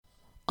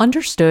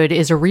Understood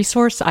is a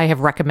resource I have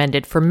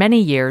recommended for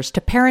many years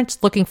to parents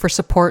looking for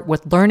support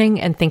with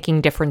learning and thinking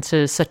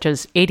differences such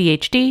as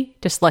ADHD,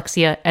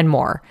 dyslexia, and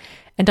more.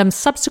 And I'm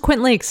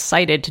subsequently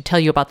excited to tell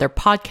you about their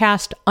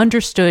podcast,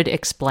 Understood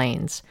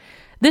Explains.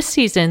 This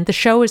season, the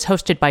show is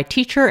hosted by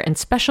teacher and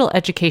special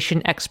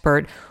education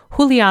expert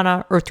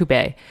Juliana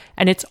Urtubey,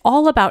 and it's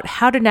all about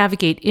how to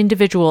navigate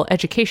individual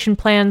education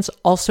plans,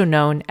 also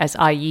known as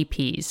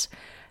IEPs.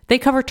 They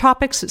cover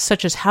topics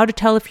such as how to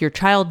tell if your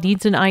child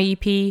needs an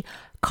IEP,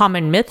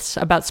 common myths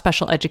about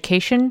special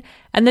education,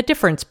 and the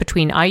difference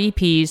between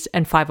IEPs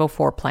and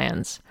 504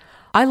 plans.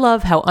 I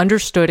love how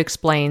Understood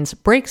Explains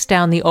breaks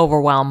down the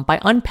overwhelm by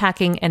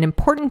unpacking an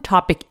important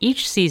topic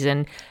each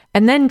season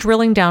and then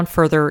drilling down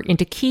further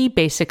into key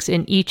basics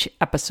in each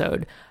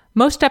episode.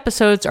 Most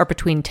episodes are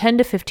between 10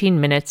 to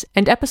 15 minutes,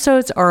 and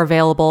episodes are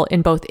available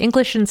in both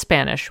English and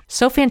Spanish.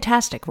 So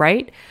fantastic,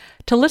 right?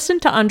 To listen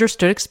to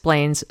Understood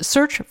Explains,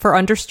 search for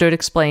Understood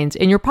Explains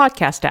in your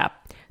podcast app.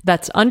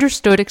 That's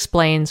Understood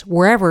Explains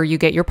wherever you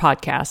get your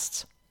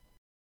podcasts.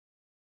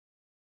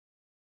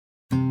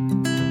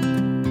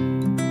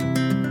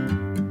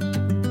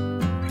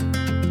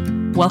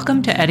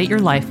 Welcome to Edit Your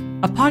Life,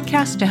 a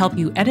podcast to help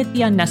you edit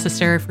the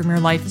unnecessary from your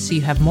life so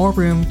you have more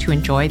room to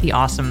enjoy the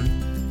awesome.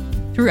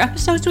 Through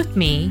episodes with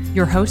me,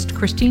 your host,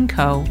 Christine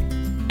Coe,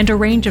 and a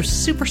range of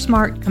super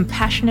smart,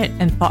 compassionate,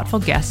 and thoughtful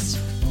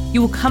guests, you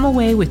will come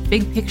away with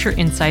big picture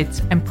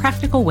insights and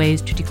practical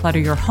ways to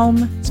declutter your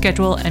home,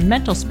 schedule, and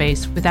mental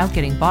space without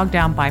getting bogged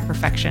down by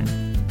perfection.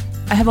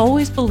 I have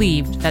always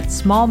believed that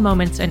small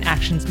moments and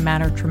actions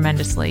matter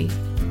tremendously.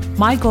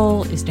 My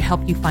goal is to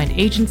help you find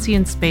agency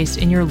and space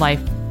in your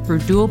life through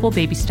doable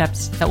baby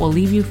steps that will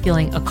leave you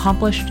feeling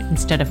accomplished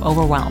instead of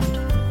overwhelmed.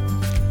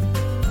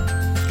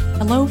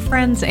 Hello,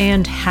 friends,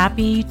 and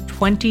happy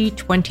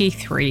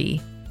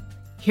 2023.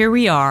 Here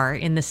we are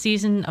in the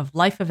season of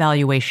life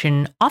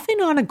evaluation, often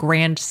on a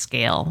grand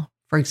scale.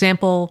 For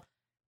example,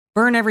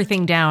 burn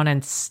everything down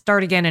and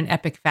start again in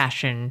epic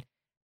fashion.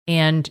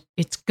 And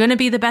it's going to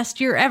be the best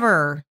year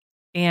ever.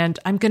 And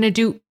I'm going to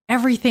do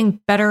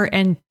everything better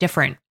and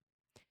different.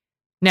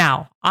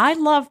 Now, I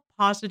love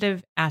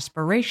positive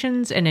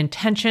aspirations and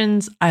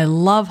intentions. I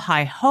love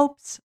high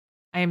hopes.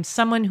 I am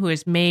someone who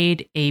has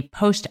made a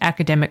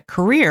post-academic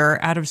career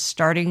out of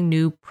starting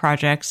new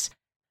projects.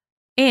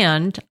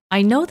 And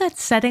I know that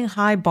setting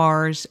high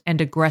bars and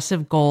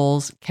aggressive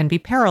goals can be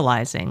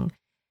paralyzing,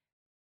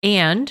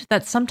 and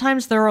that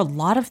sometimes there are a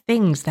lot of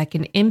things that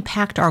can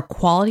impact our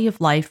quality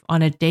of life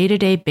on a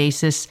day-to-day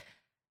basis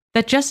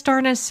that just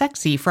aren't as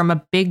sexy from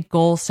a big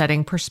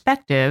goal-setting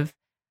perspective,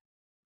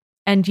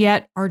 and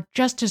yet are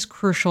just as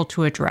crucial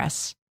to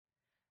address.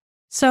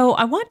 So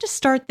I want to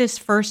start this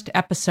first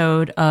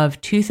episode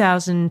of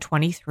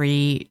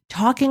 2023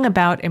 talking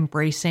about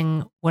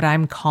embracing what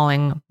I'm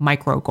calling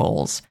micro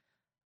goals.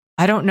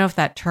 I don't know if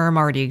that term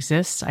already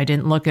exists. I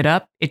didn't look it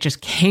up. It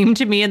just came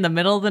to me in the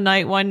middle of the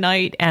night one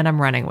night, and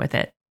I'm running with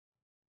it.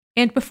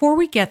 And before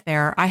we get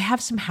there, I have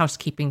some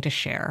housekeeping to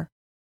share.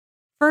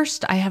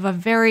 First, I have a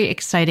very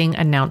exciting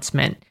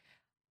announcement.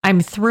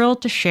 I'm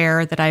thrilled to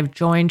share that I've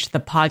joined the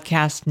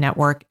podcast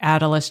network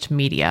Adelist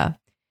Media.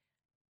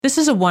 This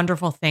is a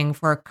wonderful thing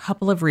for a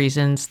couple of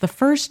reasons. The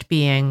first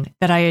being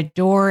that I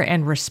adore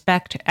and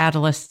respect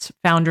Adelist's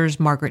founders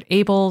Margaret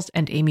Abels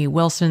and Amy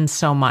Wilson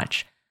so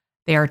much.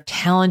 They are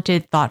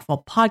talented,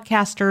 thoughtful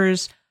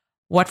podcasters.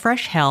 What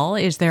Fresh Hell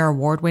is their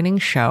award-winning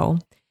show.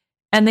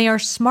 And they are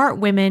smart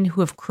women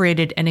who have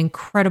created an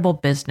incredible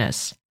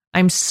business.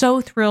 I'm so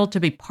thrilled to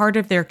be part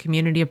of their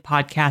community of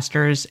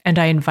podcasters, and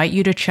I invite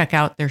you to check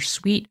out their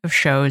suite of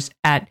shows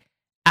at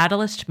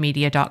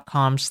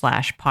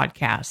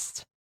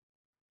adelistmedia.com/podcasts.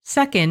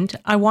 Second,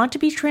 I want to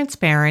be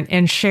transparent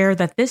and share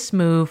that this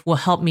move will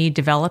help me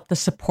develop the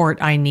support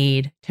I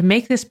need to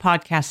make this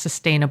podcast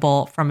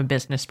sustainable from a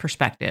business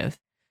perspective.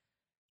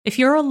 If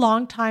you're a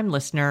longtime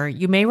listener,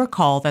 you may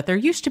recall that there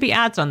used to be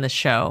ads on this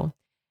show.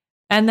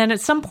 And then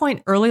at some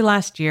point early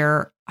last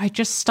year, I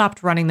just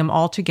stopped running them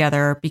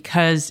altogether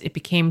because it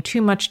became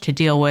too much to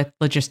deal with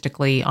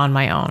logistically on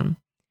my own.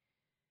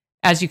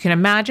 As you can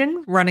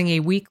imagine, running a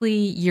weekly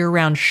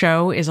year-round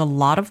show is a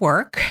lot of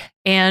work.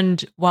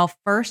 And while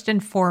first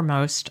and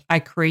foremost, I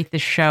create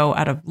this show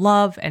out of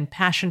love and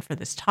passion for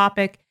this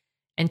topic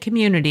and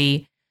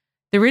community,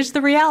 there is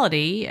the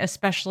reality,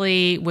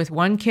 especially with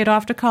one kid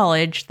off to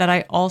college, that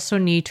I also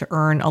need to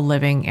earn a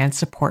living and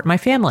support my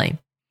family.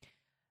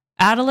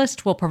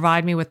 Adelist will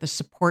provide me with the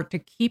support to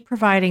keep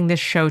providing this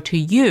show to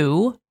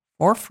you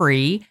for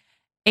free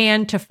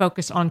and to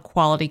focus on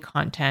quality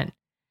content.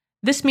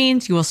 This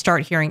means you will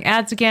start hearing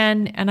ads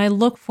again, and I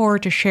look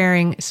forward to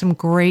sharing some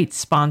great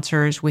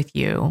sponsors with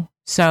you.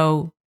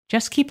 So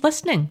just keep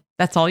listening.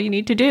 That's all you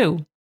need to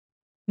do.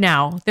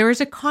 Now, there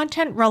is a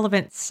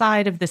content-relevant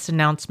side of this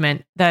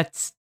announcement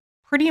that's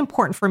pretty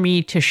important for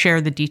me to share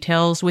the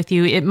details with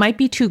you. It might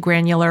be too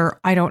granular,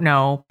 I don't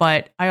know,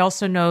 but I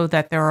also know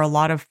that there are a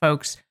lot of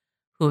folks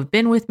who have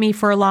been with me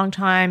for a long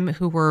time,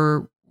 who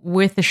were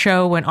with the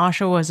show when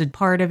Asha was a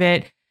part of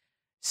it.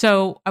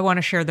 So I want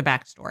to share the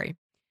backstory.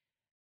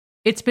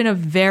 It's been a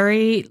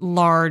very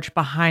large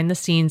behind the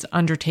scenes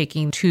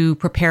undertaking to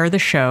prepare the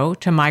show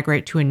to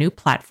migrate to a new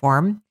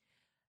platform.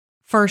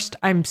 First,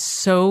 I'm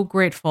so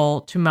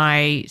grateful to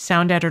my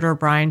sound editor,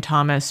 Brian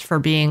Thomas, for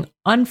being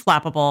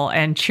unflappable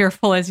and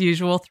cheerful as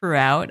usual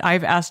throughout.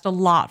 I've asked a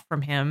lot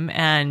from him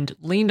and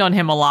leaned on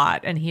him a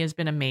lot, and he has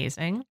been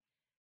amazing.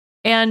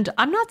 And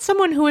I'm not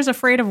someone who is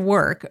afraid of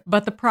work,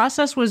 but the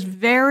process was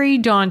very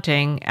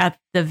daunting at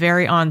the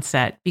very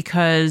onset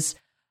because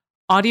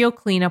audio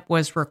cleanup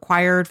was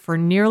required for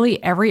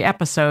nearly every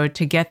episode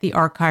to get the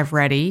archive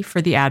ready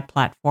for the ad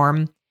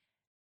platform.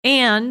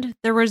 And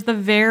there was the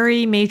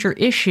very major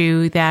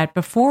issue that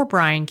before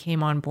Brian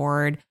came on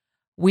board,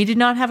 we did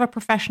not have a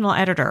professional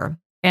editor.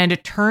 And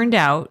it turned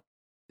out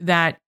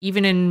that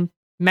even in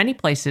many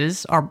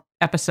places, our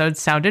episodes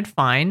sounded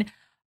fine.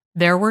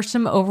 There were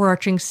some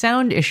overarching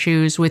sound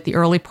issues with the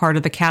early part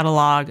of the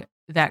catalog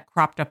that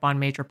cropped up on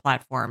major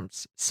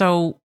platforms.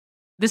 So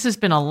this has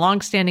been a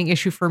long-standing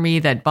issue for me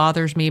that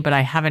bothers me, but I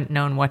haven't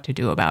known what to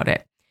do about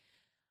it.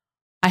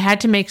 I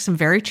had to make some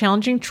very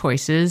challenging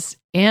choices,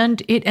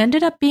 and it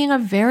ended up being a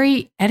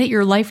very edit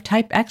your life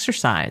type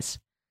exercise.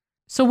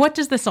 So what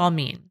does this all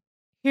mean?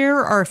 Here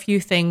are a few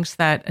things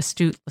that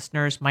astute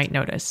listeners might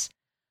notice.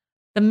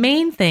 The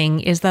main thing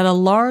is that a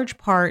large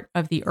part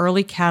of the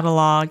early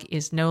catalog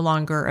is no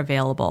longer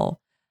available.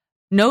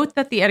 Note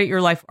that the Edit Your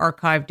Life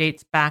archive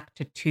dates back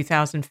to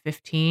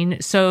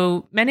 2015,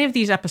 so many of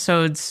these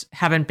episodes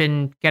haven't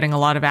been getting a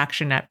lot of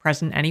action at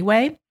present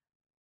anyway.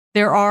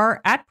 There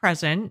are, at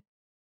present,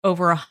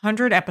 over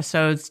 100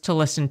 episodes to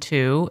listen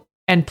to,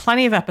 and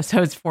plenty of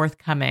episodes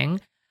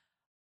forthcoming.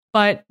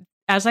 But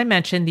as I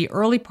mentioned, the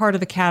early part of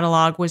the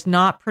catalog was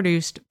not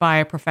produced by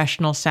a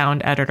professional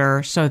sound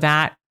editor, so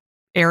that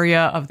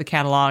area of the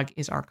catalog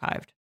is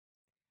archived.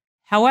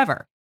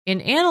 However, in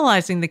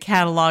analyzing the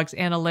catalog's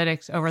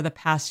analytics over the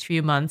past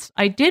few months,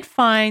 I did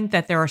find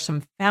that there are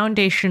some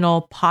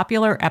foundational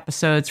popular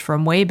episodes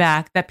from way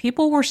back that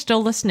people were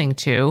still listening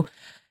to,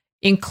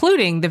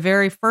 including the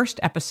very first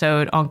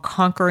episode on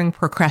conquering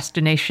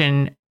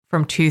procrastination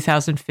from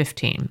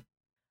 2015.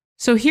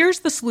 So here's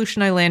the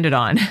solution I landed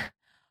on.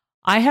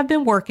 I have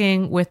been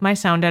working with my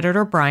sound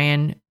editor,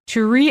 Brian,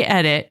 to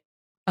re-edit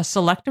a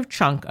selective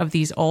chunk of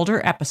these older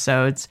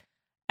episodes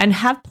and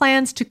have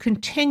plans to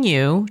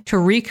continue to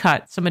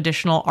recut some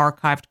additional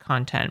archived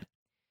content.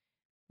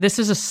 This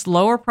is a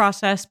slower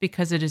process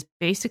because it is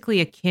basically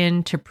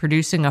akin to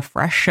producing a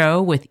fresh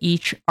show with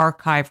each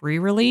archive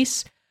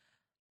re-release.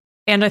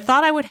 And I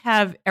thought I would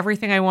have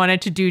everything I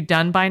wanted to do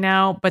done by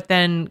now, but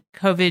then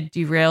COVID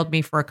derailed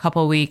me for a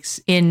couple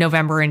weeks in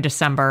November and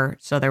December,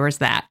 so there was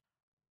that.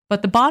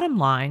 But the bottom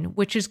line,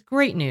 which is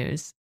great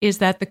news, is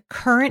that the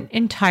current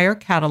entire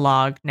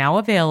catalog now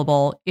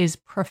available is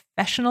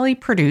professionally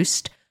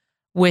produced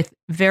with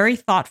very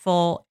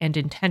thoughtful and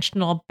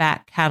intentional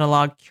back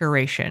catalog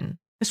curation.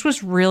 This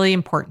was really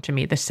important to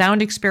me. The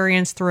sound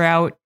experience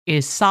throughout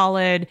is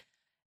solid,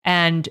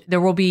 and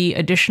there will be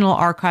additional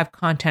archive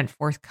content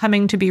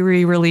forthcoming to be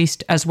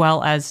re-released, as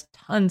well as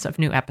tons of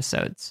new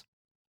episodes.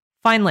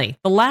 Finally,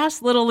 the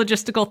last little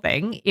logistical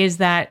thing is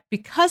that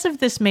because of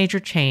this major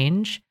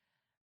change,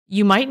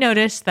 you might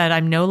notice that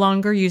I'm no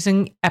longer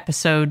using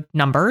episode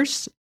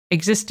numbers.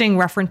 Existing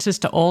references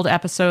to old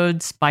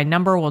episodes by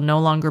number will no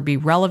longer be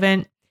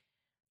relevant.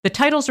 The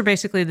titles are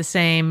basically the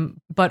same,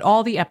 but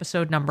all the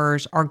episode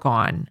numbers are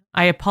gone.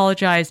 I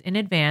apologize in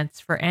advance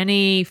for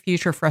any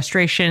future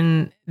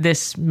frustration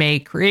this may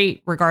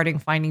create regarding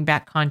finding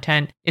back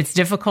content. It's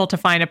difficult to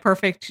find a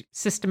perfect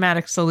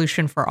systematic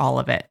solution for all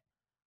of it.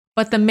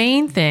 But the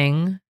main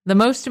thing, the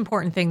most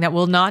important thing that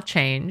will not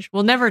change,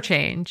 will never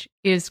change,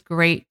 is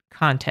great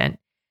content.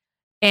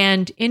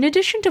 And in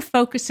addition to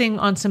focusing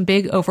on some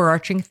big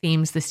overarching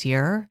themes this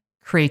year,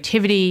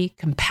 creativity,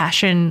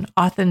 compassion,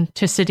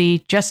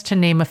 authenticity, just to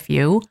name a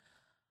few,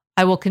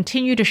 I will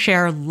continue to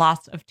share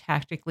lots of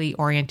tactically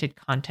oriented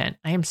content.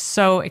 I am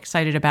so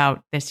excited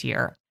about this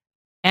year.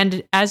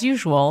 And as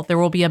usual, there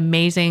will be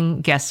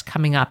amazing guests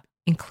coming up,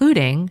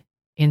 including,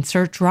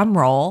 insert drum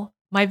roll,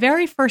 my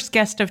very first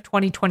guest of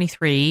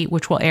 2023,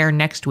 which will air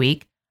next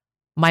week,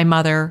 my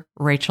mother,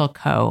 Rachel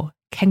Coe.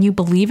 Can you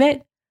believe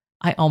it?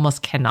 I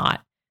almost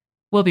cannot.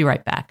 We'll be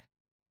right back.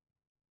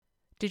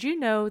 Did you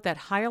know that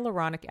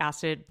hyaluronic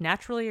acid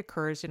naturally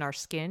occurs in our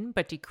skin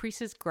but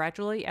decreases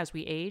gradually as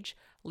we age,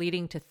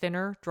 leading to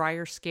thinner,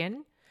 drier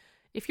skin?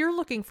 If you're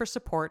looking for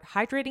support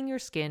hydrating your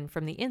skin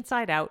from the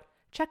inside out,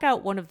 check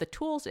out one of the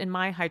tools in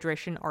my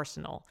hydration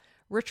arsenal,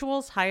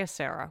 Rituals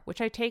Hyacera,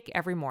 which I take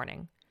every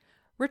morning.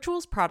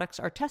 Rituals products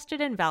are tested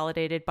and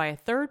validated by a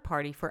third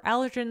party for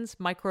allergens,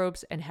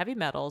 microbes, and heavy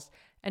metals,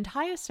 and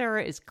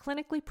Hyacera is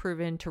clinically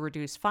proven to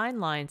reduce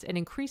fine lines and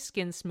increase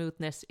skin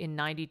smoothness in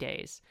 90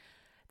 days.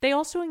 They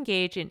also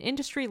engage in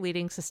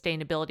industry-leading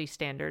sustainability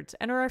standards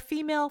and are a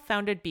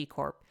female-founded B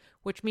Corp,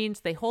 which means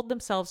they hold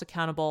themselves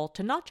accountable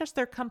to not just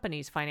their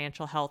company's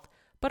financial health,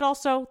 but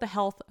also the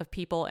health of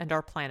people and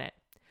our planet.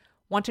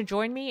 Want to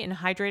join me in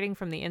hydrating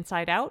from the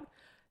inside out?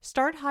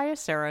 Start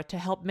Hyacera to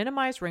help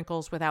minimize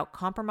wrinkles without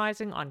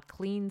compromising on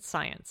clean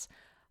science.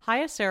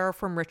 Hyacera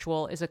from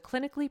Ritual is a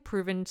clinically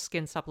proven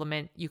skin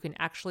supplement you can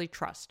actually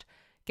trust.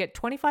 Get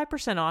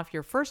 25% off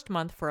your first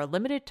month for a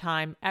limited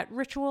time at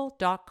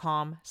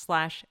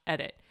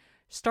ritual.com/edit.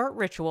 Start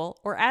Ritual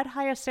or add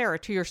Hyacera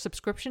to your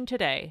subscription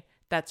today.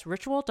 That's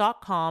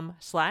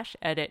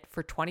ritual.com/edit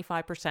for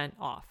 25%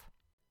 off.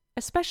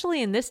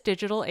 Especially in this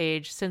digital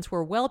age, since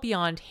we're well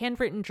beyond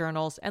handwritten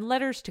journals and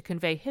letters to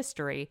convey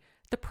history,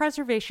 the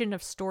preservation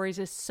of stories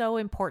is so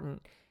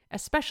important,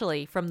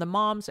 especially from the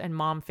moms and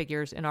mom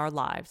figures in our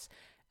lives.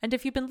 And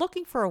if you've been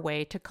looking for a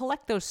way to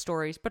collect those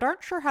stories but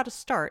aren't sure how to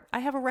start, I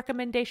have a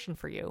recommendation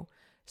for you.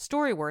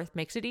 Storyworth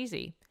makes it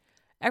easy.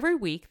 Every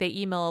week, they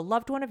email a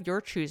loved one of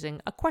your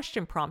choosing a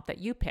question prompt that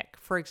you pick.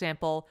 For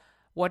example,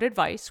 what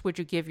advice would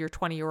you give your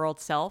 20-year-old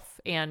self?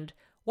 And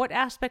what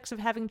aspects of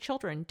having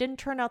children didn't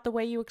turn out the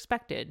way you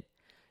expected?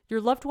 Your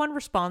loved one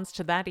responds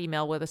to that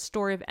email with a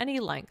story of any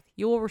length.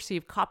 You will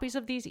receive copies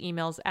of these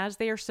emails as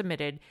they are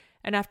submitted,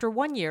 and after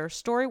 1 year,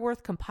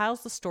 Storyworth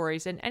compiles the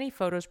stories and any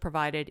photos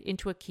provided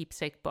into a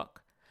keepsake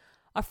book.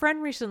 A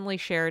friend recently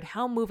shared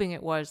how moving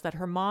it was that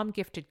her mom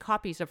gifted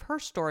copies of her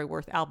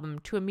Storyworth album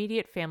to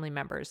immediate family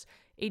members,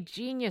 a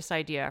genius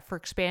idea for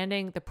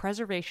expanding the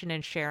preservation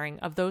and sharing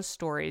of those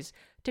stories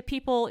to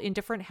people in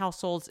different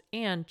households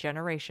and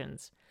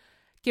generations.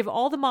 Give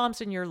all the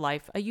moms in your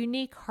life a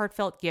unique,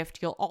 heartfelt gift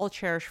you'll all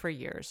cherish for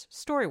years.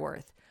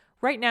 Storyworth.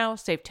 Right now,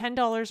 save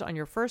 $10 on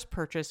your first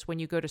purchase when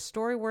you go to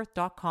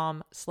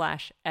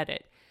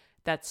storyworth.com/edit.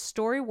 That's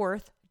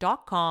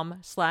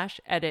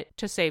storyworth.com/edit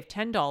to save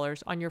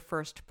 $10 on your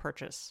first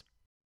purchase.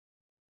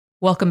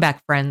 Welcome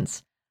back,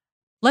 friends.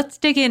 Let's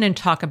dig in and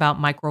talk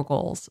about micro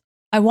goals.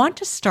 I want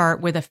to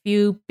start with a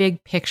few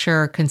big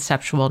picture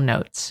conceptual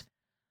notes.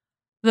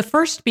 The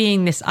first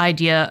being this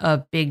idea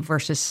of big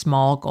versus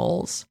small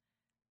goals.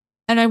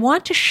 And I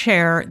want to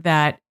share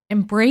that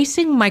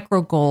embracing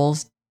micro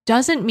goals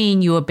doesn't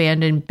mean you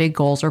abandon big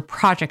goals or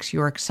projects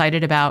you're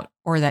excited about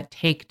or that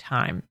take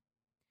time.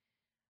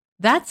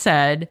 That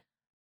said,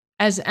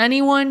 as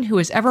anyone who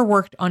has ever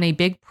worked on a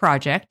big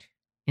project,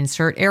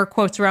 insert air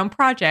quotes around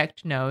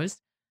project,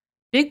 knows,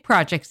 big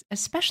projects,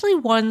 especially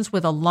ones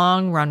with a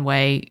long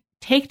runway,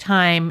 take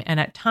time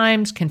and at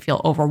times can feel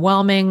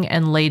overwhelming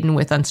and laden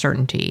with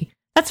uncertainty.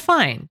 That's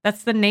fine.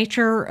 That's the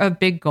nature of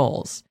big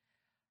goals.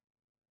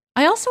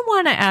 I also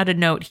want to add a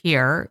note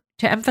here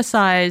to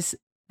emphasize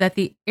that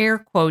the air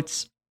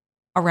quotes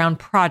around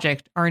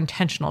project are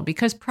intentional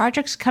because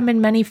projects come in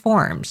many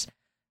forms.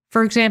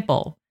 For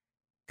example,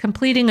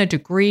 completing a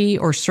degree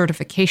or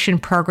certification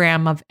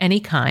program of any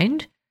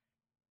kind,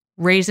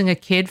 raising a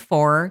kid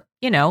for,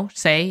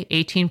 say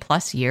 18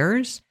 plus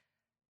years,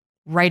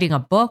 writing a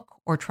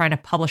book or trying to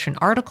publish an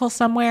article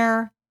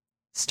somewhere,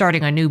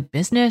 starting a new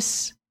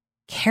business,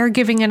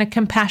 caregiving in a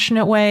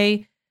compassionate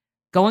way,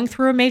 going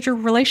through a major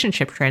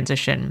relationship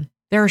transition.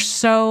 There are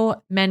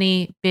so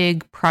many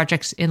big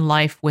projects in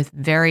life with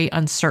very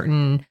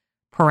uncertain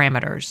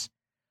parameters.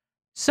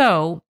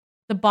 So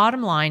the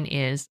bottom line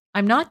is,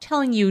 I'm not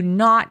telling you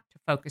not to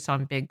focus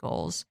on big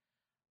goals,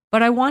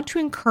 but I want to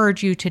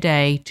encourage you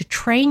today to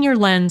train your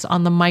lens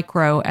on the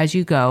micro as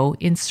you go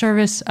in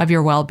service of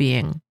your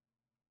well-being.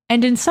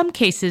 And in some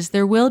cases,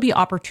 there will be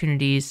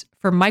opportunities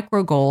for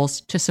micro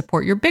goals to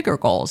support your bigger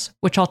goals,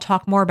 which I'll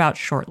talk more about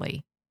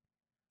shortly.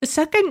 The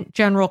second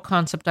general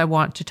concept I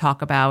want to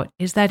talk about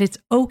is that it's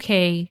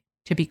okay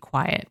to be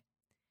quiet.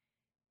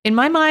 In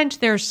my mind,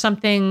 there's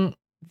something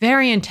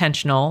very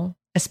intentional,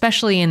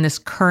 especially in this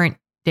current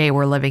day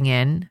we're living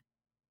in,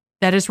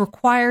 that is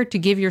required to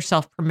give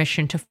yourself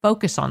permission to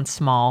focus on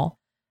small,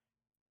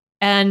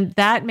 and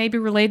that may be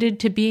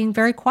related to being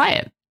very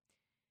quiet.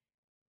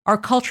 Our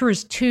culture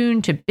is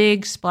tuned to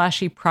big,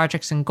 splashy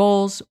projects and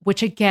goals,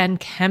 which again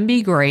can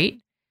be great.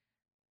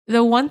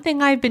 The one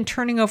thing I've been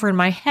turning over in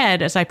my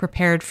head as I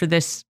prepared for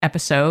this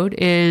episode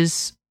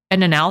is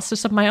an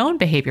analysis of my own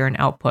behavior and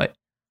output.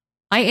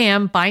 I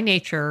am, by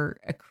nature,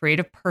 a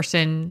creative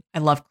person. I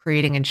love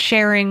creating and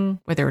sharing,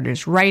 whether it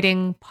is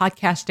writing,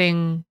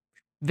 podcasting,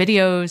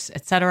 videos,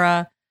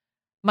 etc.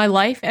 My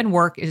life and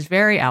work is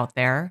very out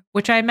there,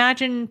 which I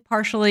imagine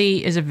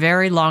partially is a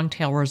very long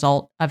tail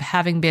result of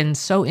having been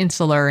so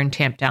insular and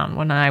tamped down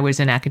when I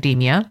was in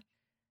academia.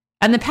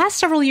 And the past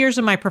several years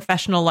of my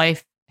professional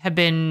life have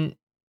been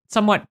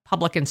somewhat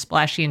public and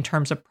splashy in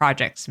terms of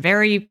projects,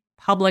 very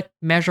public,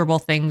 measurable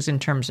things in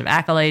terms of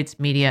accolades,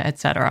 media,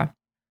 etc.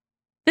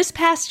 This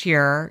past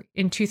year,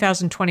 in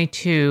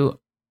 2022,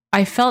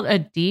 I felt a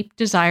deep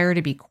desire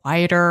to be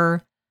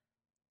quieter,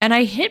 and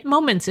I hit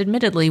moments,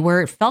 admittedly,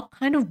 where it felt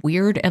kind of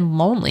weird and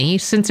lonely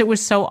since it was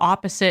so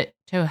opposite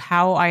to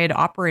how I had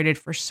operated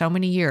for so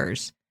many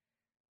years.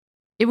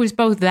 It was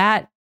both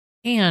that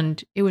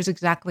and it was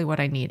exactly what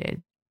I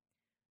needed.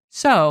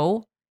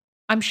 So,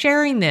 I'm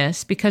sharing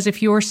this because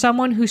if you are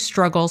someone who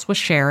struggles with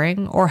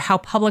sharing or how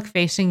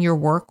public-facing your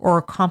work or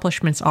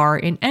accomplishments are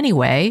in any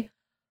way,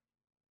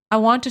 I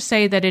want to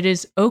say that it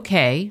is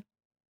okay,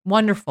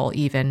 wonderful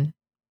even,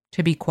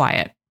 to be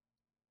quiet.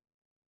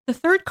 The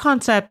third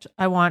concept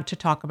I want to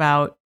talk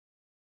about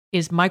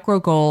is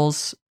micro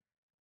goals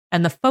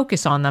and the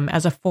focus on them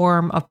as a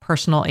form of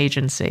personal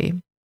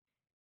agency.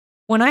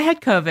 When I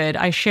had COVID,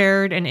 I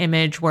shared an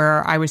image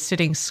where I was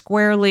sitting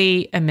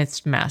squarely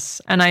amidst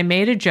mess, and I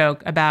made a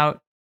joke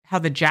about how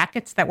the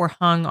jackets that were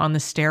hung on the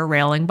stair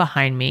railing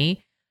behind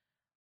me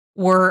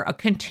were a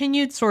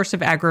continued source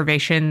of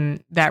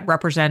aggravation that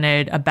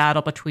represented a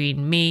battle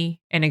between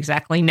me and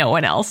exactly no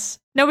one else.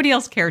 Nobody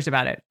else cares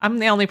about it. I'm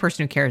the only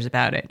person who cares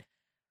about it.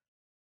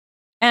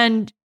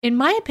 And in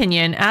my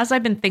opinion, as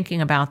I've been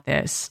thinking about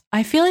this,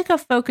 I feel like a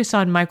focus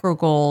on micro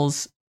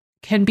goals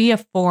can be a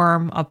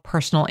form of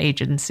personal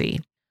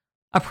agency,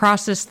 a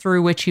process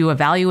through which you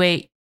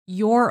evaluate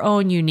your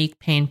own unique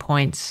pain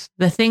points,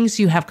 the things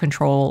you have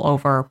control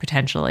over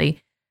potentially,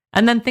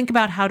 and then think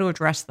about how to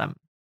address them.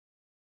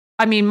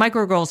 I mean,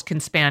 micro goals can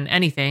span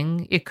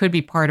anything. It could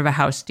be part of a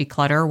house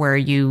declutter where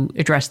you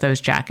address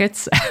those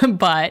jackets,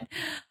 but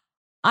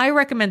I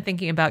recommend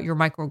thinking about your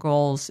micro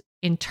goals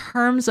in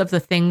terms of the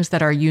things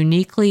that are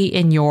uniquely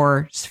in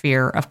your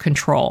sphere of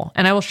control.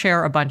 And I will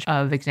share a bunch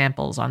of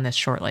examples on this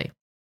shortly.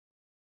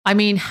 I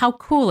mean, how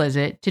cool is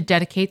it to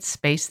dedicate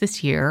space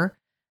this year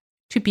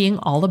to being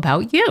all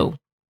about you?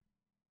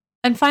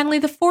 And finally,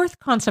 the fourth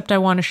concept I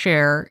want to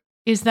share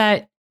is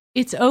that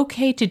it's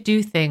okay to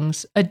do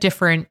things a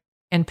different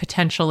and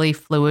potentially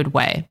fluid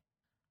way.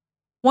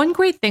 One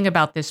great thing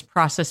about this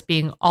process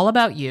being all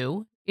about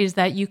you is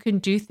that you can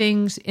do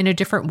things in a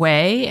different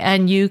way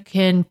and you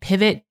can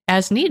pivot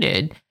as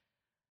needed.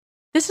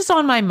 This is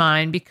on my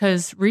mind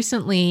because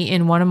recently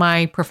in one of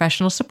my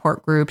professional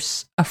support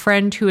groups, a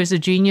friend who is a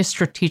genius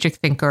strategic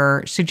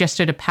thinker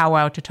suggested a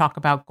powwow to talk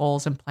about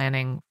goals and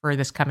planning for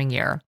this coming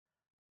year.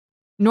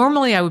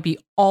 Normally, I would be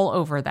all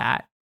over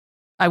that.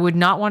 I would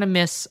not want to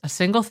miss a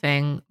single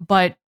thing,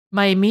 but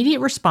my immediate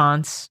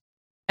response,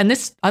 and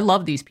this, I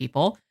love these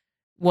people,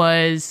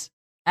 was,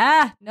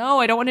 no,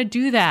 I don't want to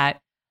do that.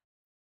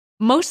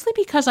 Mostly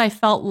because I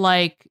felt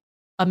like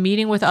a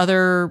meeting with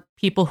other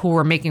people who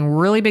were making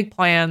really big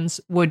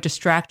plans would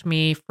distract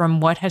me from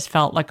what has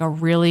felt like a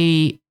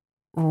really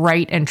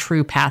right and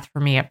true path for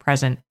me at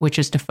present, which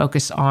is to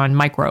focus on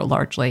micro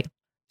largely.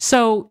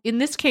 So in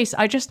this case,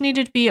 I just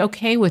needed to be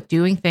okay with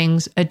doing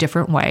things a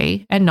different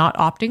way and not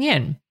opting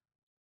in.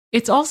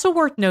 It's also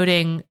worth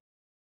noting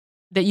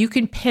that you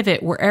can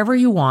pivot wherever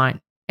you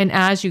want and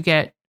as you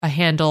get a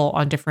handle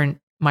on different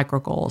micro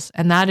goals.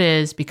 And that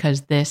is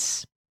because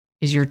this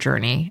is your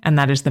journey, and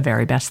that is the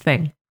very best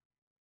thing.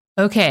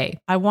 Okay,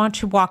 I want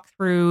to walk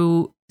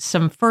through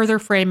some further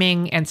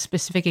framing and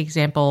specific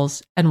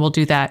examples, and we'll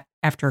do that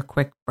after a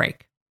quick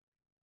break.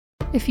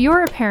 If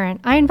you're a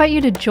parent, I invite you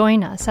to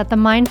join us at the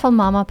Mindful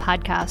Mama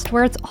podcast,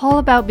 where it's all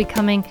about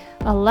becoming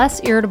a less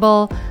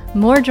irritable,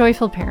 more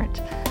joyful parent.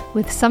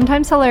 With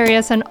sometimes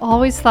hilarious and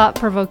always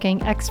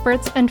thought-provoking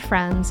experts and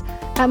friends,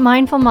 at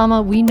Mindful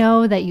Mama, we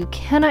know that you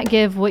cannot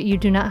give what you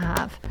do not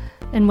have.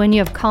 And when you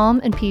have calm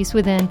and peace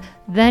within,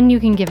 then you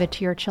can give it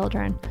to your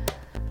children.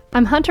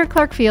 I'm Hunter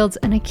Clark Fields,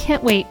 and I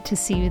can't wait to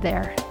see you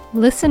there.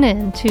 Listen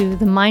in to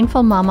the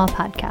Mindful Mama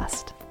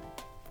podcast.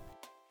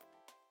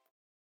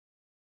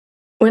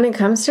 When it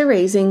comes to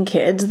raising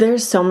kids,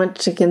 there's so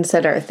much to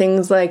consider.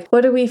 Things like,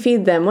 what do we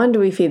feed them? When do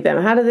we feed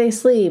them? How do they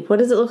sleep? What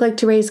does it look like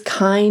to raise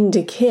kind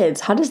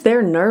kids? How does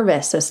their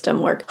nervous system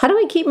work? How do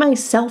I keep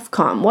myself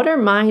calm? What are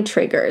my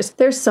triggers?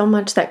 There's so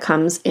much that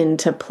comes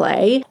into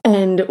play,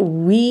 and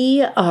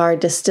we are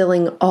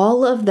distilling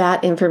all of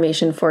that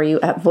information for you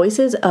at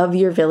Voices of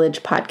Your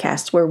Village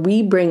podcast, where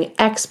we bring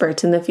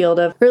experts in the field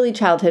of early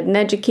childhood and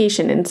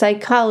education and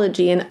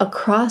psychology and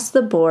across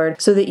the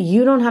board so that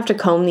you don't have to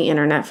comb the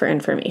internet for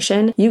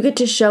information. You get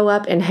to show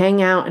up and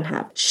hang out and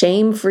have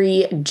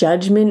shame-free,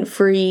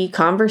 judgment-free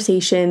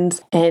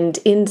conversations and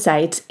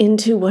insights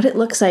into what it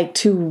looks like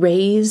to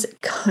raise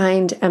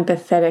kind,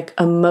 empathetic,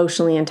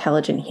 emotionally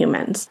intelligent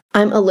humans.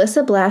 I'm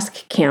Alyssa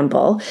Blask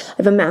Campbell. I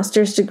have a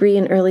master's degree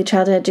in early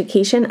childhood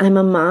education. I'm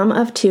a mom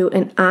of two,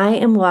 and I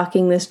am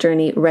walking this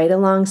journey right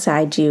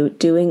alongside you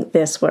doing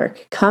this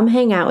work. Come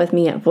hang out with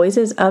me at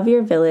Voices of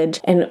Your Village,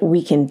 and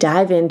we can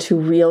dive into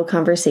real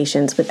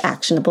conversations with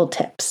actionable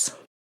tips.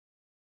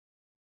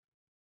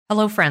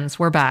 Hello, friends.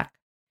 We're back.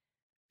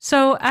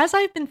 So as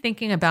I've been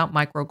thinking about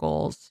micro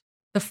goals,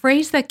 the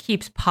phrase that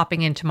keeps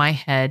popping into my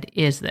head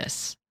is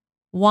this: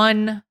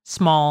 one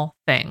small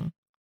thing.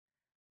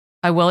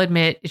 I will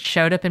admit it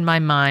showed up in my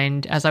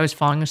mind as I was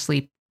falling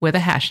asleep with a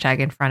hashtag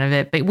in front of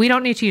it, but we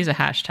don't need to use a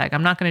hashtag.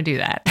 I'm not going to do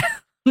that. I'm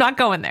not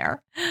going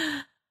there.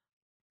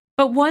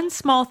 But one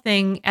small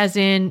thing, as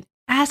in,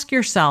 ask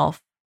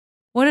yourself,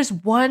 what is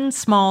one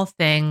small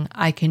thing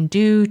I can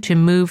do to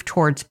move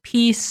towards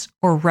peace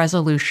or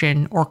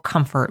resolution or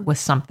comfort with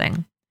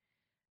something?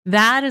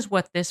 That is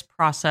what this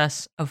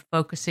process of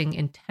focusing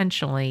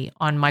intentionally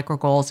on micro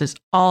goals is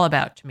all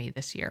about to me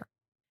this year.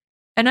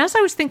 And as I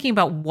was thinking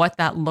about what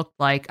that looked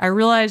like, I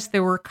realized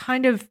there were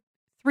kind of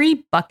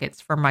three buckets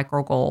for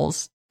micro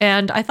goals.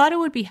 And I thought it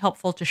would be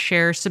helpful to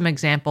share some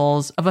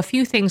examples of a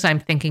few things I'm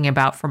thinking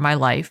about for my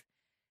life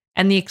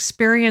and the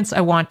experience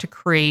I want to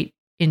create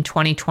in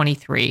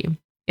 2023,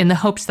 in the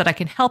hopes that I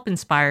can help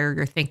inspire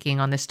your thinking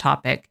on this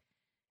topic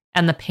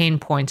and the pain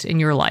points in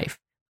your life.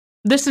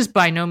 This is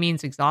by no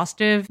means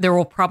exhaustive. There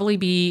will probably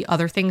be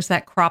other things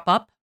that crop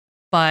up,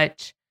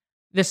 but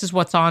this is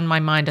what's on my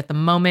mind at the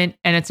moment.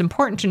 And it's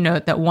important to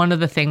note that one of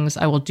the things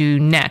I will do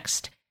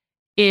next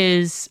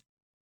is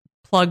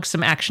plug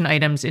some action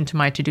items into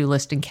my to-do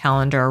list and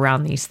calendar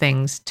around these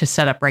things to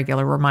set up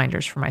regular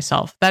reminders for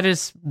myself. That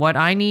is what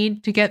I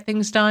need to get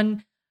things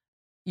done.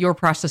 Your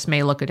process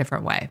may look a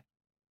different way.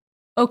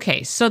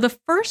 Okay, so the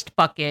first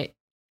bucket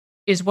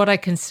is what I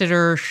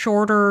consider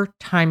shorter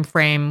time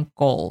frame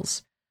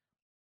goals.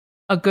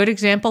 A good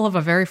example of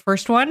a very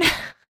first one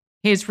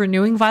is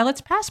renewing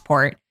Violet's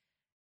passport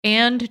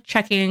and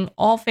checking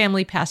all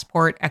family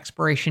passport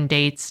expiration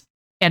dates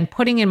and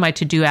putting in my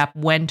to-do app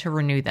when to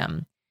renew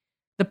them.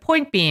 The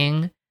point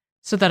being,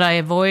 so that I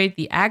avoid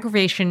the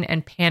aggravation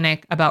and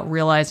panic about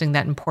realizing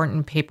that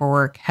important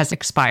paperwork has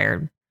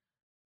expired.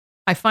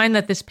 I find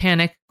that this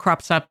panic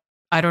crops up,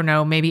 I don't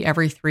know, maybe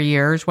every 3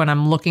 years. When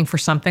I'm looking for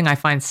something, I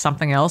find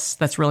something else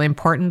that's really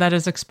important that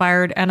has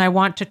expired, and I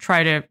want to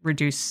try to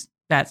reduce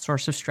that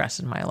source of stress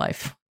in my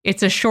life.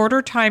 It's a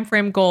shorter time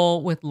frame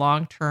goal with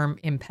long-term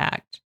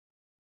impact.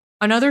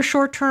 Another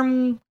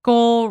short-term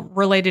goal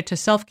related to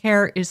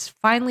self-care is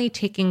finally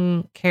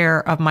taking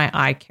care of my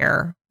eye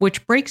care,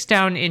 which breaks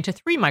down into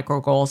 3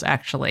 micro goals,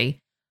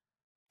 actually.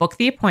 Book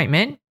the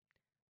appointment,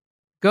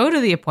 go to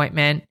the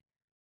appointment,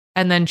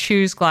 and then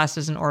choose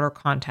glasses and order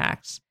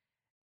contacts.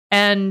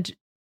 And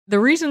the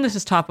reason this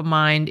is top of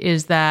mind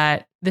is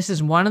that this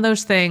is one of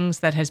those things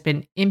that has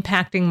been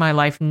impacting my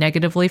life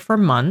negatively for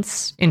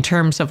months in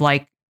terms of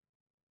like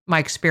my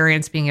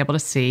experience being able to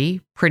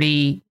see,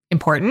 pretty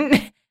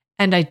important.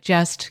 And I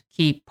just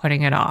keep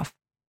putting it off.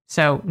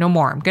 So no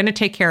more. I'm going to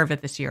take care of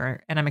it this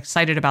year. And I'm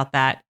excited about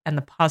that and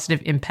the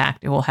positive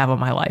impact it will have on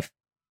my life.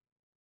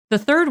 The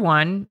third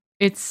one,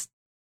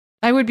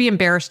 I would be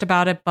embarrassed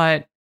about it,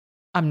 but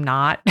I'm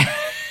not.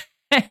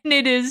 And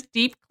it is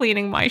deep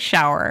cleaning my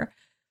shower.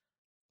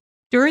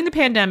 During the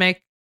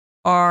pandemic,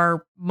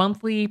 our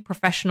monthly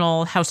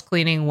professional house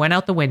cleaning went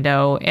out the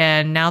window.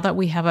 And now that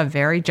we have a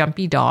very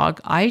jumpy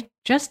dog, I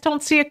just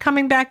don't see it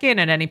coming back in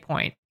at any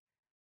point.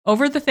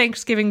 Over the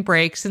Thanksgiving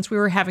break, since we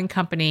were having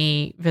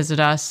company visit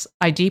us,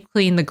 I deep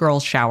cleaned the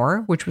girls'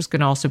 shower, which was going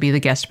to also be the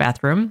guest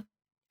bathroom.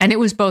 And it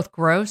was both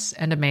gross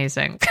and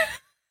amazing.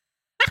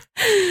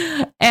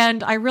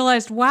 And I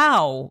realized,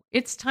 wow,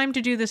 it's time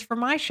to do this for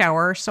my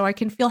shower so I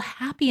can feel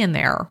happy in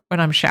there when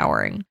I'm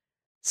showering.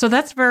 So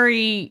that's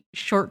very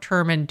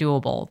short-term and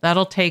doable.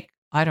 That'll take,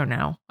 I don't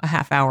know, a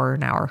half hour,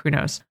 an hour, who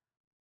knows.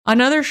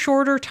 Another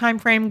shorter time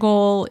frame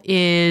goal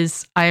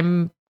is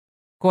I'm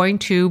going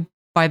to,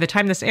 by the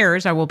time this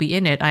airs, I will be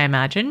in it, I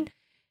imagine,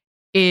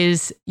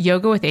 is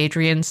Yoga with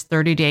Adrienne's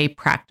 30-day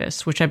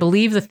practice, which I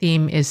believe the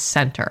theme is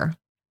center.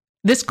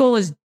 This goal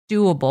is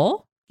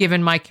doable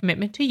given my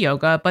commitment to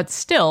yoga, but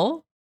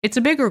still, it's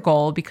a bigger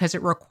goal because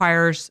it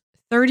requires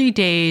 30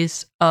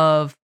 days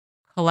of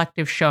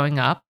collective showing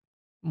up.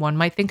 One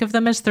might think of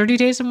them as 30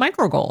 days of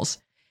micro goals.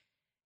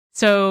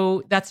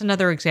 So that's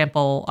another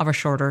example of a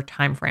shorter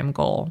time frame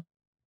goal.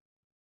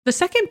 The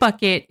second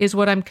bucket is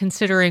what I'm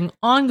considering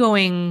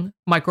ongoing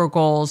micro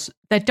goals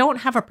that don't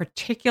have a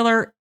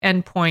particular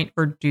endpoint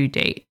or due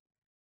date.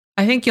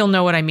 I think you'll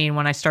know what I mean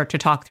when I start to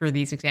talk through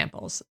these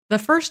examples. The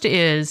first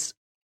is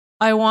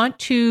I want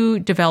to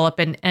develop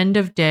an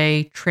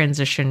end-of-day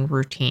transition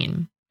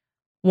routine.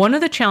 One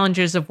of the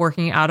challenges of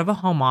working out of a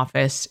home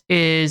office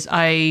is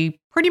I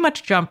pretty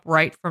much jump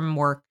right from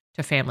work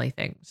to family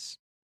things.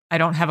 I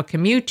don't have a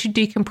commute to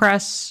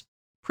decompress.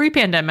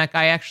 Pre-pandemic,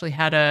 I actually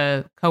had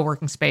a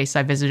co-working space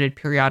I visited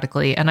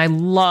periodically, and I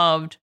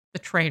loved the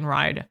train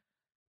ride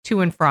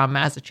to and from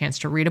as a chance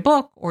to read a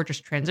book or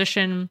just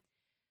transition.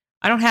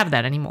 I don't have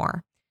that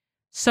anymore.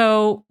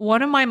 So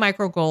one of my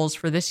micro goals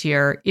for this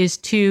year is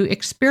to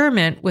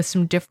experiment with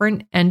some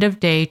different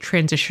end-of-day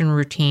transition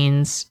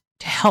routines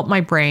to help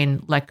my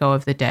brain let go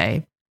of the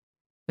day.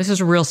 This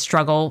is a real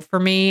struggle for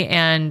me,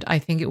 and I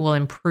think it will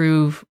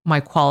improve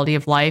my quality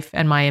of life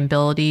and my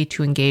ability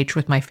to engage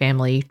with my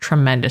family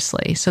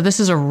tremendously. So this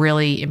is a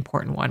really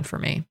important one for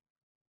me.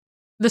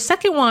 The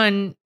second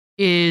one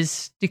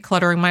is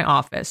decluttering my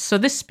office. So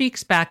this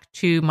speaks back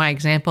to my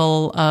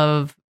example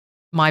of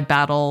my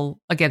battle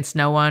against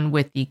no one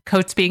with the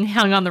coats being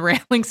hung on the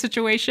railing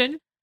situation.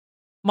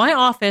 My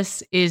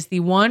office is the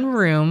one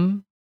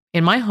room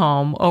in my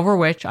home over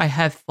which I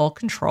have full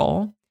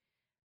control.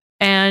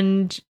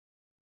 And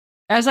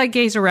as I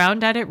gaze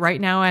around at it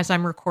right now, as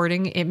I'm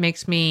recording, it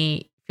makes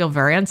me feel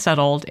very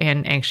unsettled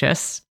and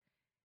anxious.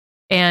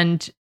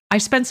 And I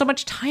spend so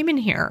much time in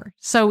here,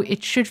 so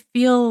it should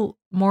feel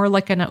more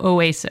like an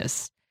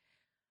oasis.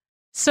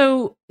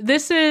 So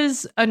this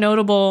is a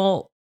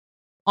notable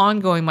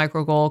ongoing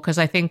micro goal because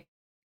I think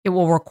it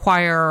will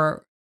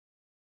require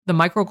the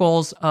micro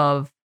goals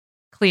of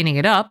cleaning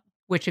it up,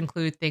 which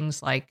include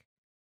things like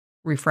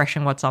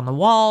refreshing what's on the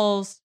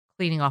walls,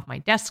 cleaning off my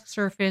desk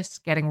surface,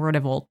 getting rid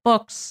of old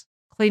books,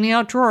 cleaning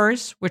out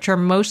drawers, which are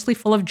mostly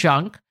full of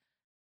junk,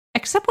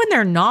 except when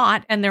they're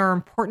not, and there are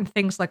important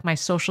things like my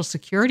social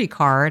security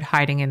card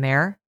hiding in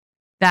there.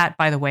 That,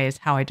 by the way, is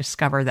how I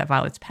discovered that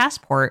Violet's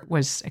passport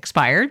was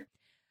expired.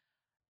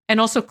 And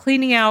also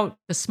cleaning out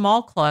the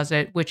small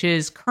closet, which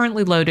is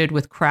currently loaded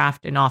with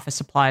craft and office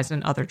supplies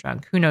and other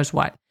junk, who knows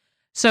what.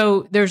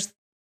 So there's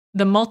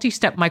the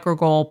multi-step micro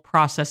goal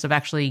process of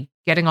actually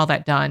getting all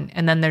that done.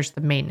 And then there's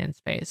the maintenance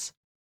phase.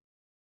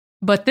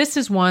 But this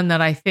is one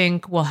that I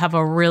think will have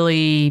a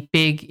really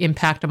big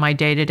impact on my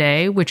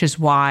day-to-day, which is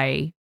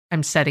why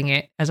I'm setting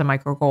it as a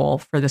micro goal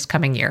for this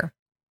coming year.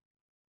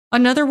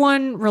 Another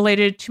one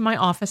related to my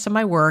office and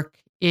my work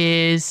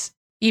is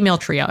email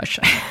triage.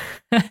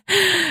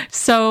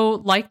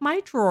 So like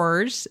my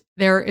drawers,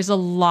 there is a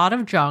lot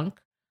of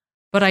junk,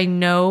 but I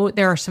know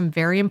there are some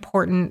very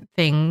important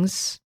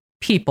things,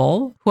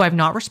 people who I've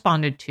not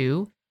responded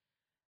to.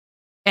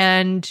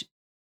 And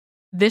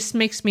this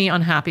makes me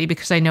unhappy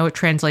because I know it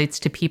translates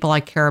to people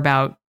I care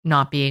about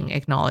not being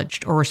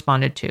acknowledged or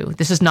responded to.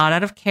 This is not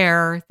out of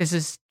care. This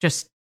is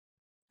just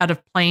out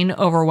of plain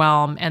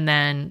overwhelm. And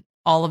then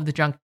all of the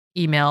junk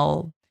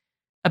email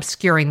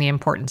obscuring the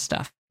important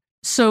stuff.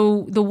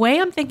 So the way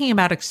I'm thinking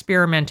about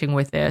experimenting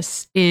with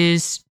this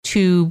is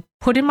to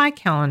put in my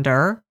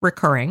calendar,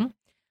 recurring,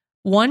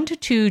 1 to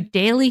 2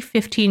 daily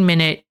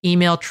 15-minute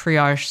email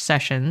triage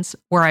sessions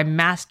where I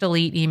mass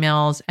delete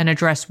emails and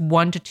address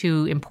 1 to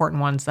 2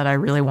 important ones that I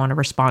really want to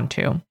respond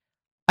to.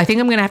 I think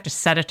I'm going to have to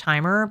set a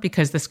timer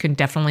because this can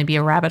definitely be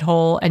a rabbit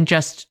hole, and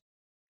just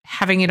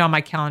having it on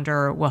my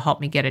calendar will help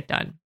me get it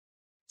done.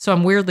 So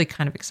I'm weirdly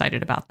kind of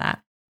excited about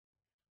that.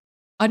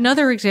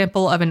 Another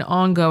example of an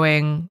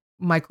ongoing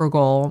micro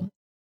goal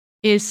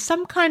is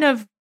some kind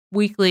of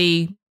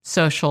weekly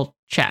social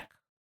check.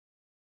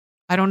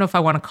 I don't know if I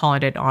want to call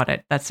it an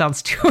audit. That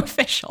sounds too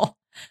official.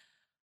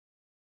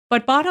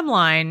 But bottom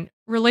line,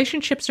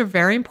 relationships are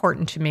very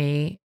important to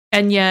me.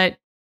 And yet,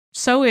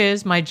 so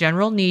is my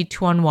general need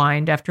to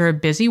unwind after a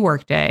busy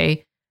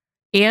workday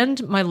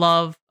and my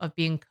love of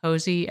being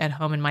cozy at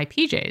home in my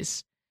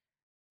PJs.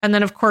 And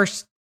then, of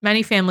course,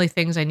 many family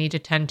things I need to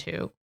tend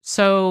to.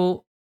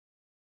 So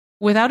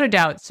without a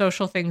doubt,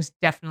 social things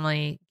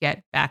definitely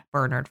get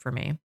backburnered for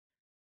me.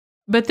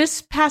 But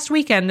this past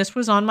weekend, this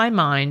was on my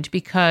mind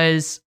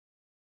because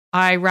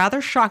I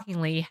rather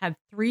shockingly had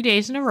 3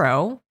 days in a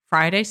row,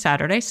 Friday,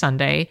 Saturday,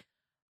 Sunday,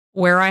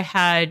 where I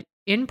had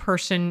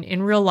in-person,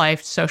 in real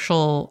life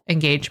social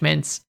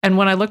engagements. And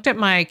when I looked at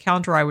my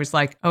calendar, I was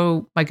like,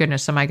 oh my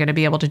goodness, am I going to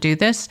be able to do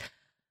this?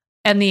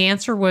 And the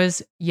answer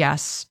was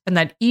yes. And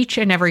that each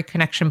and every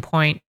connection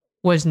point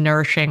was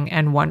nourishing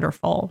and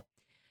wonderful.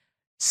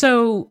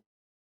 So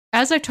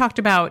as I talked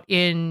about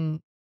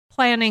in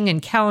planning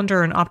and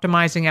calendar and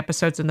optimizing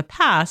episodes in the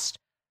past,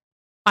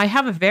 I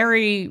have a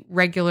very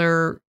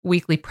regular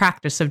weekly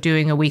practice of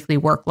doing a weekly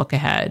work look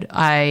ahead.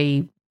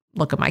 I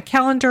look at my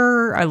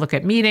calendar, I look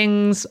at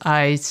meetings,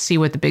 I see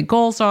what the big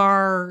goals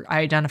are, I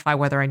identify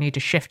whether I need to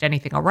shift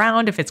anything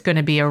around if it's going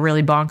to be a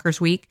really bonkers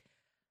week.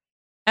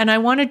 And I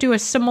want to do a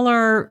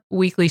similar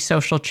weekly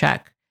social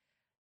check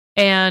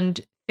and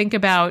think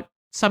about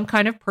some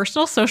kind of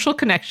personal social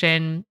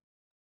connection,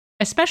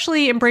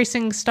 especially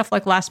embracing stuff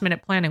like last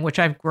minute planning, which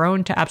I've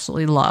grown to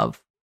absolutely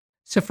love.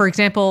 So for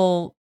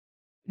example,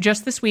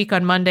 just this week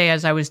on Monday,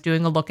 as I was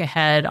doing a look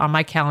ahead on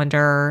my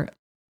calendar,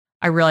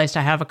 I realized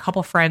I have a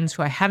couple friends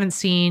who I haven't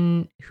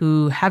seen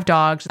who have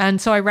dogs.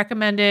 And so I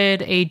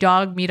recommended a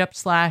dog meetup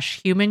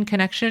 / human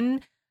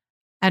connection.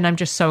 And I'm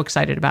just so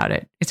excited about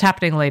it. It's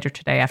happening later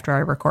today after I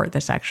record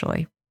this,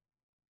 actually.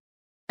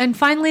 And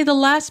finally, the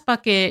last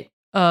bucket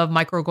of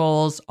micro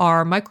goals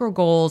are micro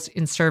goals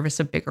in service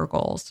of bigger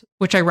goals,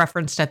 which I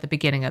referenced at the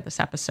beginning of this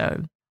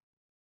episode.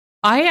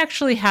 I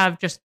actually have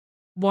just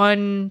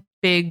one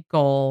big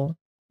goal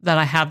that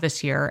I have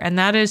this year, and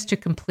that is to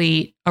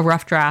complete a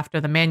rough draft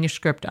of the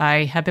manuscript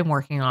I have been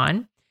working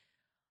on.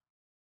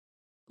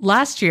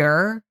 Last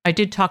year, I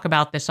did talk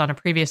about this on a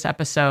previous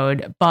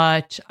episode,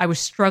 but I was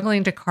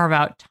struggling to carve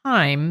out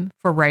time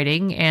for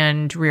writing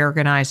and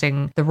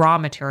reorganizing the raw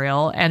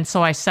material. And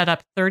so I set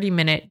up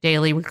 30-minute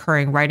daily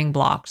recurring writing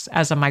blocks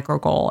as a micro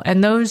goal.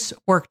 And those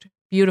worked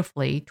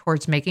beautifully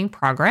towards making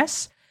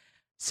progress.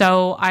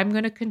 So I'm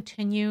going to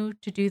continue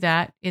to do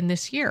that in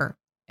this year.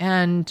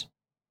 And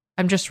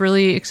I'm just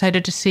really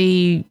excited to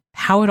see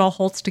how it all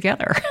holds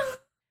together.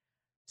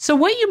 So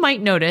what you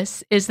might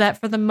notice is that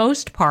for the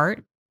most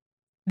part,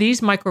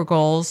 these micro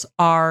goals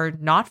are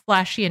not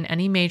flashy in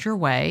any major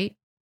way,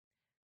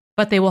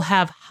 but they will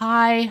have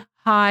high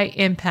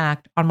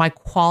impact on my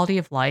quality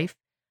of life,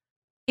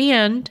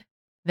 and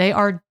they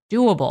are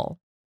doable.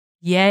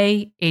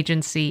 Yay,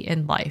 agency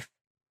in life.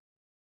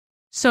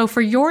 So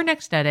for your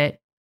next edit,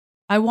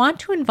 I want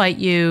to invite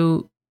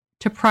you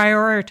to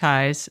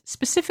prioritize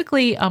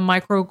specifically a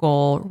micro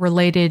goal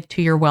related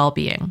to your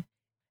well-being.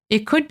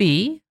 It could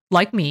be,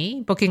 like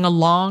me, booking a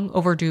long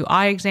overdue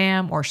eye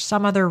exam or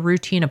some other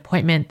routine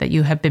appointment that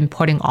you have been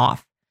putting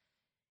off.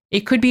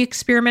 It could be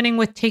experimenting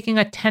with taking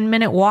a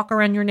 10-minute walk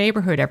around your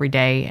neighborhood every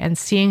day and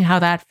seeing how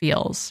that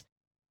feels.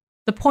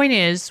 The point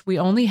is, we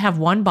only have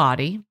one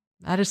body.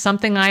 That is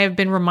something I have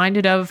been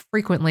reminded of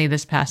frequently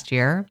this past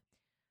year.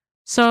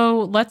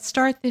 So let's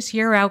start this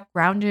year out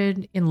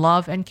grounded in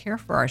love and care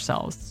for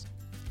ourselves.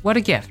 What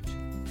a gift.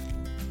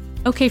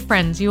 Okay,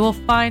 friends, you will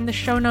find the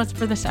show notes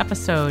for this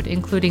episode,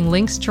 including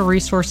links to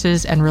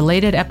resources and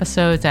related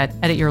episodes at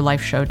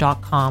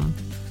edityourlifeshow.com.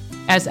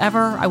 As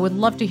ever, I would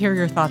love to hear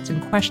your thoughts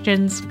and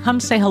questions. Come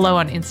say hello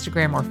on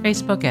Instagram or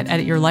Facebook at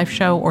Edit Your Life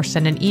Show, or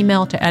send an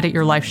email to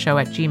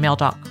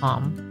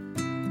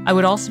edityourlifeshow@gmail.com. I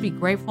would also be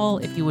grateful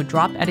if you would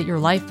drop Edit Your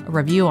Life a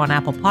review on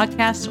Apple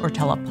Podcasts or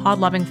tell a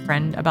pod-loving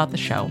friend about the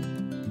show.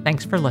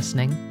 Thanks for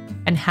listening,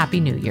 and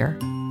Happy New Year.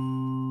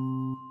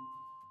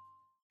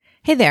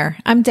 Hey there,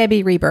 I'm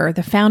Debbie Reber,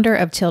 the founder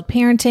of Tilt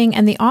Parenting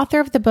and the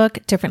author of the book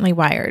Differently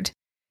Wired.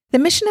 The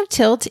mission of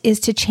Tilt is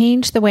to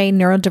change the way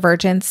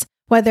neurodivergence,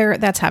 whether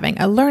that's having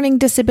a learning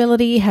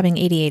disability, having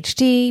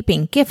ADHD,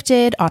 being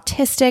gifted,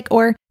 autistic,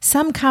 or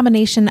some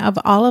combination of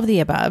all of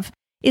the above,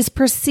 is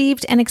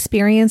perceived and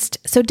experienced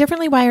so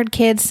differently wired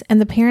kids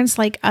and the parents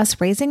like us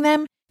raising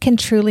them can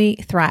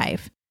truly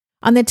thrive.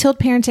 On the Tilt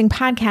Parenting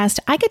podcast,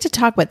 I get to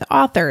talk with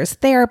authors,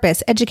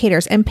 therapists,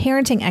 educators, and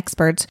parenting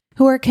experts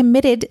who are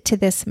committed to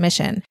this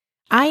mission.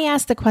 I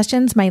ask the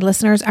questions my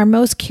listeners are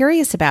most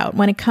curious about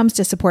when it comes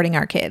to supporting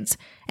our kids.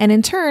 And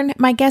in turn,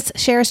 my guests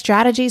share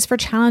strategies for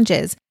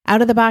challenges,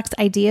 out-of-the-box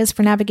ideas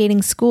for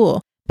navigating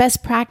school,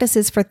 best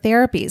practices for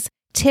therapies,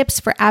 tips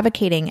for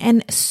advocating,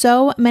 and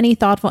so many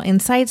thoughtful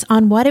insights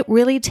on what it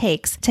really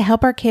takes to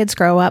help our kids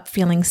grow up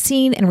feeling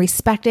seen and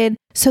respected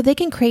so they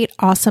can create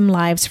awesome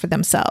lives for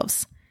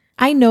themselves.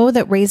 I know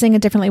that raising a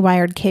differently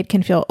wired kid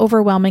can feel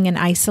overwhelming and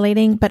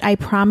isolating, but I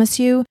promise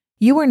you,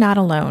 you are not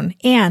alone,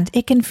 and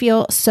it can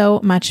feel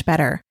so much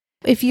better.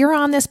 If you're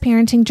on this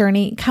parenting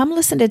journey, come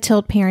listen to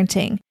Tilt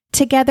Parenting.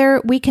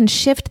 Together, we can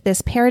shift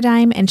this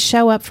paradigm and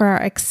show up for our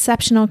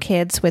exceptional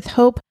kids with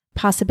hope,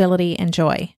 possibility, and joy.